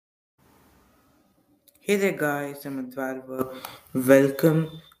Hey there, guys. I'm Advarva.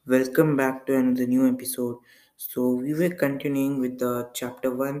 Welcome back to another new episode. So we were continuing with the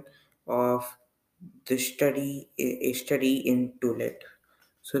chapter one of the study, a study in Tulet.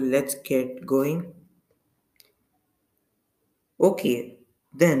 So let's get going. Okay,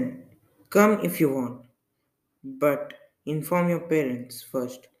 then come if you want, but inform your parents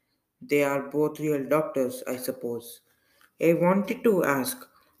first. They are both real doctors, I suppose. I wanted to ask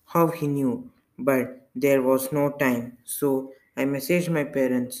how he knew, but there was no time, so I messaged my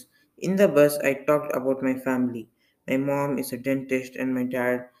parents. In the bus, I talked about my family. My mom is a dentist, and my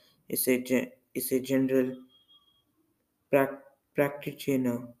dad is a general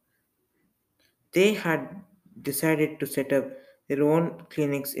practitioner. They had decided to set up their own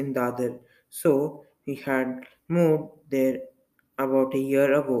clinics in the other, so we had moved there about a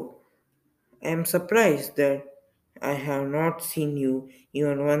year ago. I am surprised that I have not seen you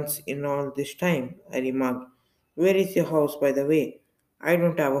even once in all this time, I remarked. Where is your house, by the way? I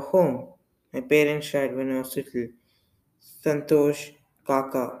don't have a home. My parents died when I was little. Santosh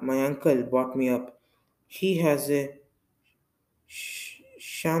Kaka, my uncle, brought me up. He has a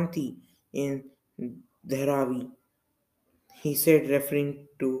shanty in Dharavi, he said, referring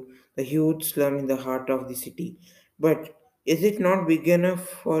to the huge slum in the heart of the city. But is it not big enough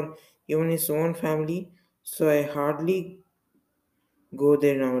for even his own family? So I hardly go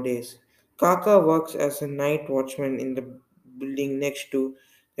there nowadays. Kaka works as a night watchman in the building next to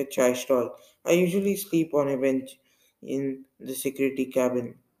the chai stall. I usually sleep on a bench in the security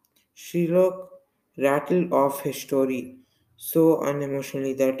cabin. Shrilok rattled off his story so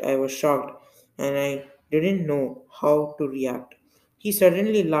unemotionally that I was shocked and I didn't know how to react. He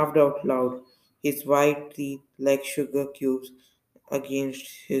suddenly laughed out loud, his white teeth like sugar cubes against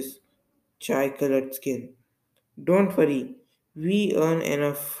his chai colored skin. Don't worry, we earn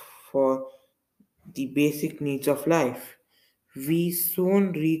enough for the basic needs of life. We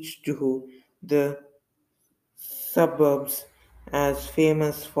soon reached to the suburbs as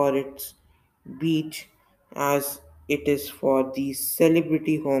famous for its beach as it is for the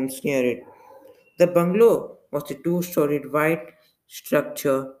celebrity homes near it. The bungalow was a two-storied white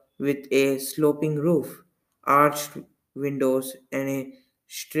structure with a sloping roof, arched windows, and a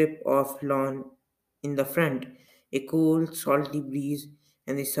strip of lawn in the front. A cool, salty breeze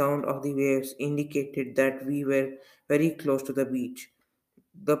and the sound of the waves indicated that we were very close to the beach.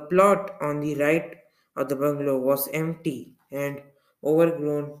 The plot on the right of the bungalow was empty and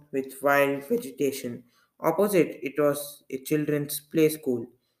overgrown with wild vegetation. Opposite, it was a children's play school.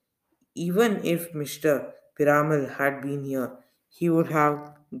 Even if Mr. Piramal had been here, he would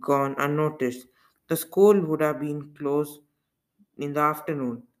have gone unnoticed. The school would have been closed in the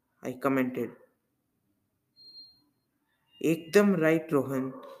afternoon, I commented. Ekdam right,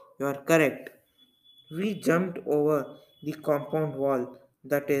 Rohan. You are correct. We jumped over the compound wall,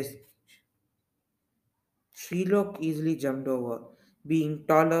 that is, Shrilok easily jumped over, being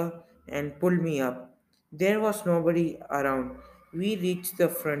taller, and pulled me up. There was nobody around. We reached the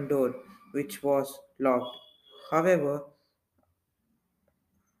front door, which was locked. However,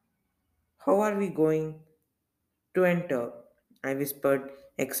 how are we going to enter? I whispered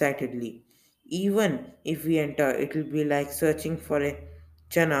excitedly. Even if we enter, it will be like searching for a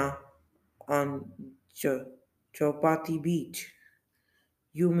chana on Ch- Chopati beach.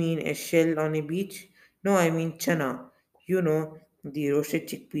 You mean a shell on a beach? No, I mean chana. You know, the roasted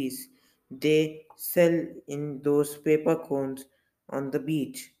chickpeas. They sell in those paper cones on the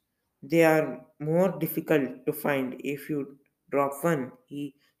beach. They are more difficult to find if you drop one,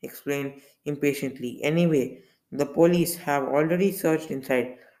 he explained impatiently. Anyway, the police have already searched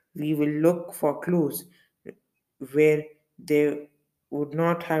inside. We will look for clues where they would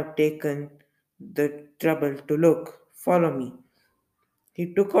not have taken the trouble to look. Follow me.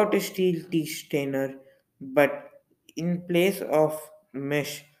 He took out a steel tea strainer, but in place of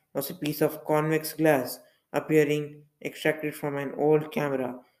mesh was a piece of convex glass appearing extracted from an old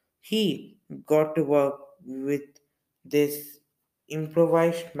camera. He got to work with this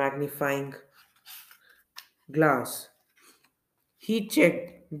improvised magnifying glass. He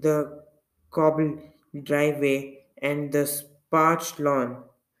checked the cobbled driveway and the sparched lawn,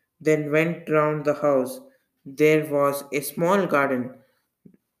 then went round the house. There was a small garden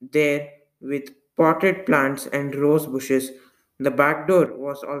there with potted plants and rose bushes. The back door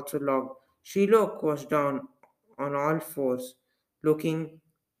was also locked. Sherlock was down on all fours, looking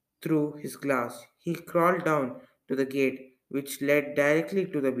through his glass. He crawled down to the gate, which led directly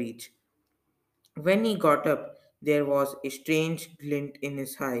to the beach. When he got up, there was a strange glint in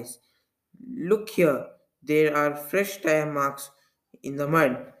his eyes. Look here, there are fresh tire marks in the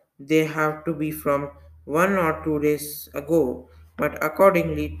mud. They have to be from 1 or 2 days ago, but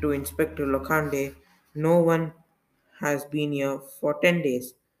accordingly to Inspector Lokhande, no one has been here for 10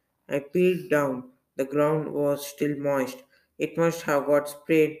 days. I peeled down. The ground was still moist. It must have got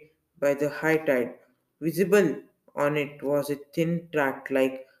sprayed by the high tide. Visible on it was a thin track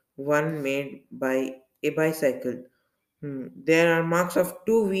like one made by a bicycle. There are marks of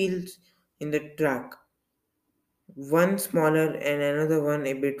two wheels in the track, one smaller and another one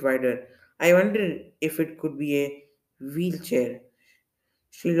a bit wider. I wondered if it could be a wheelchair.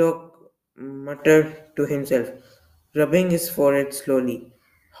 Shrilok muttered to himself, rubbing his forehead slowly.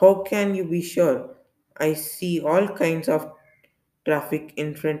 How can you be sure? I see all kinds of traffic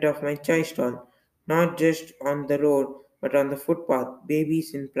in front of my chai stall, not just on the road but on the footpath,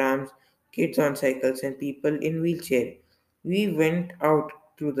 babies in prams, kids on cycles, and people in wheelchair. We went out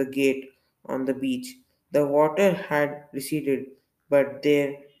through the gate on the beach. The water had receded, but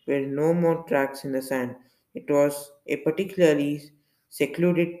there were no more tracks in the sand. It was a particularly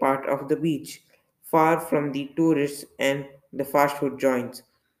secluded part of the beach, far from the tourists and the fast food joints.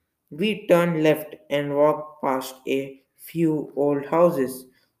 We turned left and walked past a few old houses.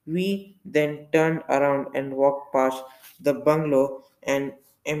 We then turned around and walked past the bungalow and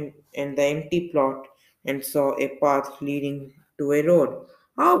the empty plot and saw a path leading to a road.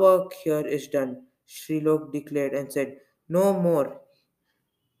 Our work here is done, Srilok declared and said no more.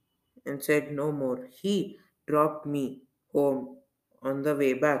 He dropped me home on the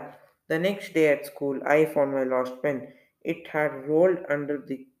way back. The next day at school, I found my lost pen. It had rolled under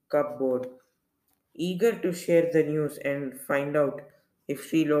the cupboard. Eager to share the news and find out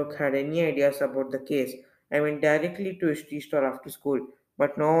if Srilok had any ideas about the case, I went directly to his tea store after school,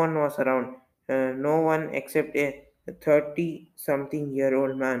 but no one was around. No one except a 30 something year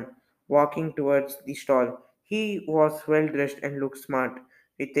old man walking towards the stall. He was well dressed and looked smart,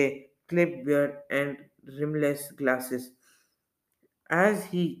 with a clipped beard and rimless glasses. As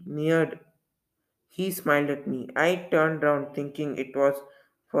he neared, he smiled at me. I turned round thinking it was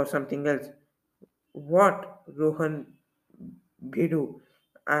for something else. What, Rohan Bedu?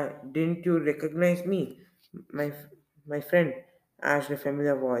 Didn't you recognize me? My, my friend asked a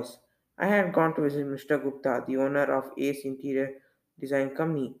familiar voice. I had gone to visit Mr. Gupta, the owner of Ace Interior Design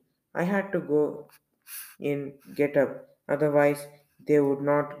Company. I had to go in get up, otherwise they would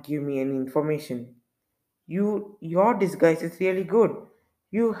not give me any information. Your disguise is really good.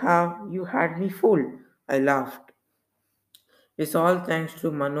 You had me fooled. I laughed. It's all thanks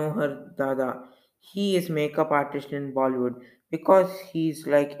to Manohar Dada. He is makeup artist in Bollywood. Because he's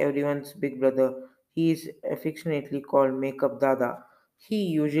like everyone's big brother, he is affectionately called Makeup Dada. He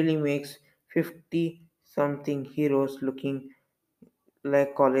usually makes 50 something heroes looking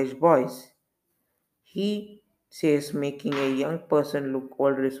like college boys. He says making a young person look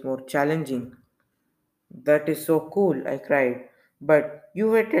older is more challenging. That is so cool, I cried. But you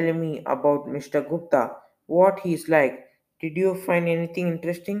were telling me about Mr. Gupta, what he's like. Did you find anything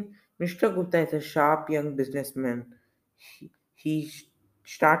interesting? Mr. Gupta is a sharp young businessman. He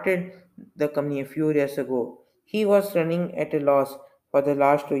started the company a few years ago. He was running at a loss for the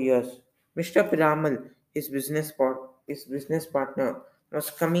last 2 years. Mr. Piramal, his business partner, was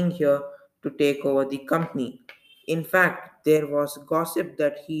coming here to take over the company. In fact, there was gossip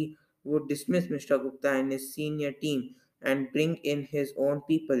that he would dismiss Mr. Gupta and his senior team and bring in his own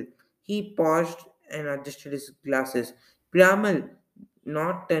people. He paused and adjusted his glasses. Piramal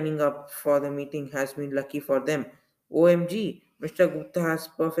not turning up for the meeting has been lucky for them. OMG, Mr. Gupta has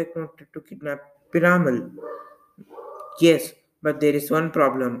perfect motive to kidnap Piramal. Yes, but there is one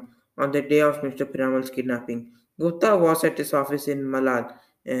problem. On the day of Mr. Piramal's kidnapping, Gupta was at his office in Malad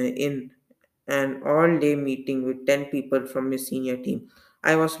in an all day meeting with 10 people from his senior team.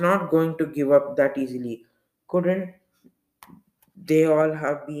 I was not going to give up that easily. Couldn't they all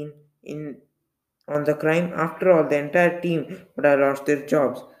have been in on the crime? After all, the entire team would have lost their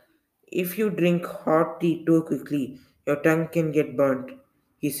jobs. If you drink hot tea too quickly, your tongue can get burnt,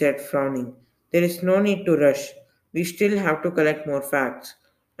 he said, frowning. There is no need to rush. We still have to collect more facts.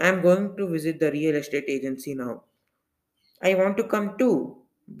 I am going to visit the real estate agency now. I want to come too,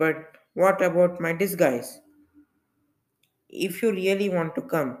 but what about my disguise? If you really want to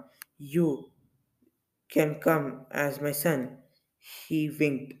come, you can come as my son. He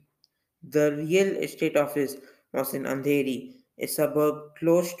winked. The real estate office was in Andheri, a suburb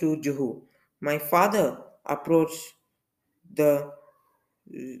close to Juhu. My father approached the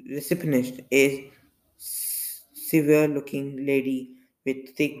receptionist, a severe looking lady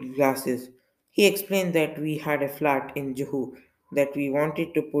with thick glasses. He explained that we had a flat in Juhu that we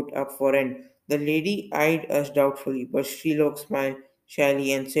wanted to put up for rent. The lady eyed us doubtfully, but Srilok smiled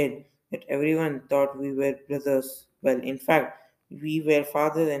shyly and said, that everyone thought we were brothers. Well, in fact, we were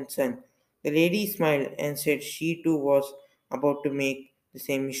father and son. The lady smiled and said she too was about to make the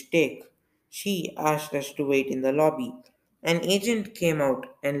same mistake. She asked us to wait in the lobby. An agent came out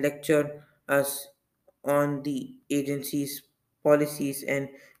and lectured us on the agency's policies and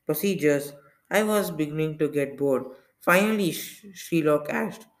procedures. I was beginning to get bored. Finally, Shrilok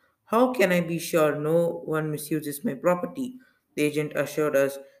asked, "How can I be sure no one misuses my property?" The agent assured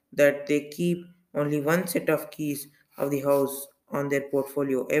us that they keep only one set of keys of the house on their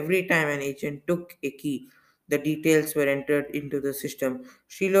portfolio. Every time an agent took a key, the details were entered into the system.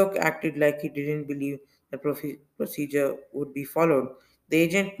 Srilok acted like he didn't believe the procedure would be followed. The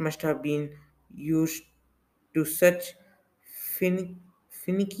agent must have been used to such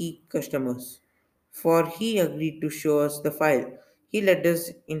finicky customers, for he agreed to show us the file. He led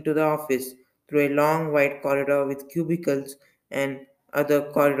us into the office through a long white corridor with cubicles and other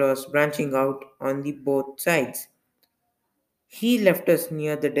corridors branching out on the both sides. He left us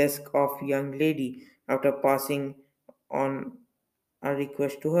near the desk of young lady after passing on a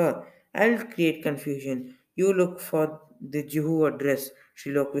request to her. "I'll create confusion. You look for the Juhu address,"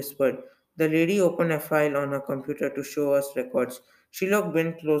 Sherlock whispered. The lady opened a file on her computer to show us records. Sherlock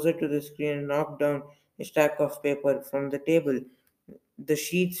bent closer to the screen and knocked down a stack of paper from the table. The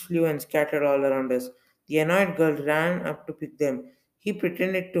sheets flew and scattered all around us. The annoyed girl ran up to pick them. He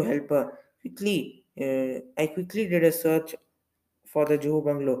pretended to help her. I quickly did a search for the Juhu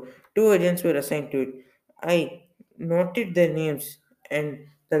bungalow. Two agents were assigned to it. I noted their names and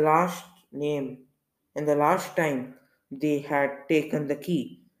the last name and the last time they had taken the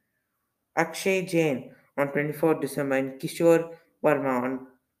key. Akshay Jain on 24th December and Kishore Verma on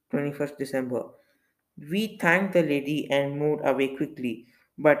 21st December. We thanked the lady and moved away quickly,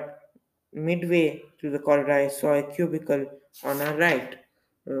 but midway through the corridor, I saw a cubicle on our right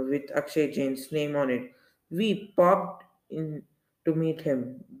with Akshay Jain's name on it. We popped in to meet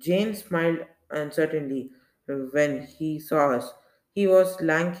him. Jain smiled uncertainly when he saw us. He was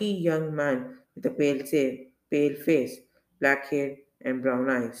lanky young man with a pale face, black hair, and brown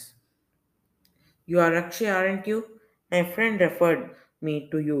eyes. "You are Akshay, aren't you? My friend referred me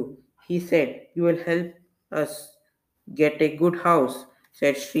to you. He said you will help us get a good house,"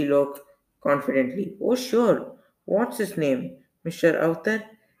 said Srilok confidently. "Oh, sure. What's his name? Mr. Avtar?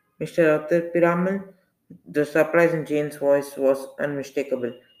 Mr. Avtar Piramal?" The surprise in Jane's voice was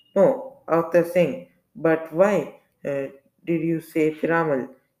unmistakable. "No, Avtar Singh. But why did you say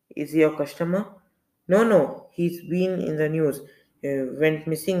Piramal? Is he your customer?" "No, no. He's been in the news. Went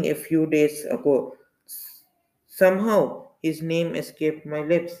missing a few days ago. Somehow his name escaped my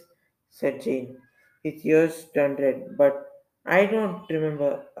lips," said Jane. His ears turned red. "But I don't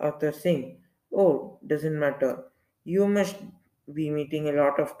remember Arthur Singh." "Oh, doesn't matter. You must be meeting a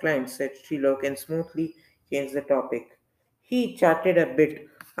lot of clients," said Sherlock and smoothly changed the topic. He chatted a bit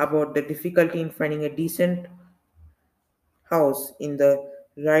about the difficulty in finding a decent house in the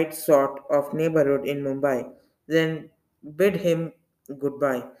right sort of neighborhood in Mumbai, then bid him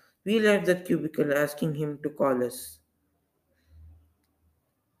goodbye. We left the cubicle asking him to call us.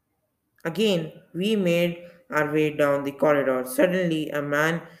 Again, we made our way down the corridor. Suddenly, a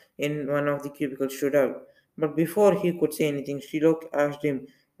man in one of the cubicles stood up. But before he could say anything, Sherlock asked him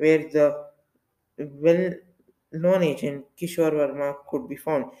where the well known agent Kishore Verma could be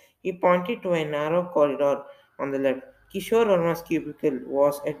found. He pointed to a narrow corridor on the left. Kishore Verma's cubicle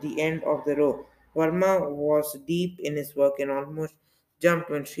was at the end of the row. Verma was deep in his work and almost jumped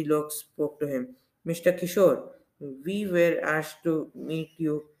when Sherlock spoke to him. "Mr. Kishore, we were asked to meet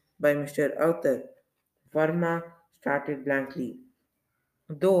you by Mr. Author." Verma started blankly.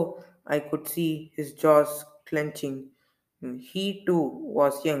 Though I could see his jaws clenching, he too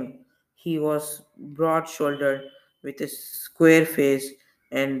was young. He was broad shouldered with a square face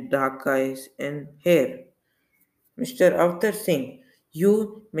and dark eyes and hair. "Mr. Avtar Singh,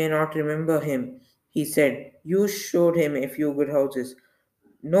 you may not remember him," he said. "You showed him a few good houses."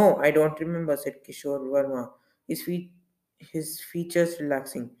 "No, I don't remember," said Kishore Verma, his features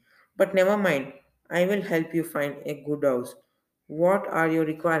relaxing. "But never mind, I will help you find a good house. What are your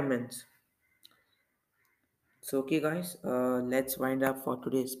requirements?" So, okay, guys, let's wind up for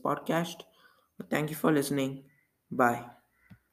today's podcast. Thank you for listening. Bye.